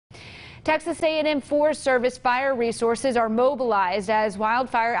Texas A&M Forest Service fire resources are mobilized as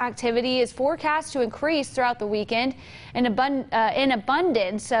wildfire activity is forecast to increase throughout the weekend. An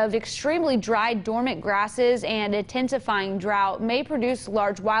abundance of extremely dry dormant grasses and intensifying drought may produce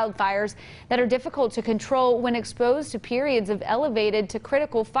large wildfires that are difficult to control when exposed to periods of elevated to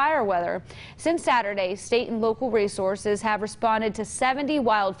critical fire weather. Since Saturday, state and local resources have responded to 70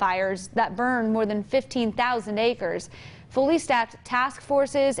 wildfires that burned more than 15,000 acres. Fully staffed task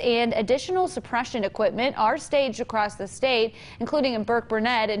forces and additional suppression equipment are staged across the state, including in Burke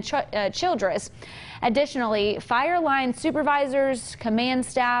Burnett and Childress. Additionally, fire line supervisors, command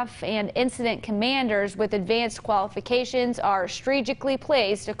staff, and incident commanders with advanced qualifications are strategically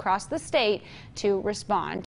placed across the state to respond.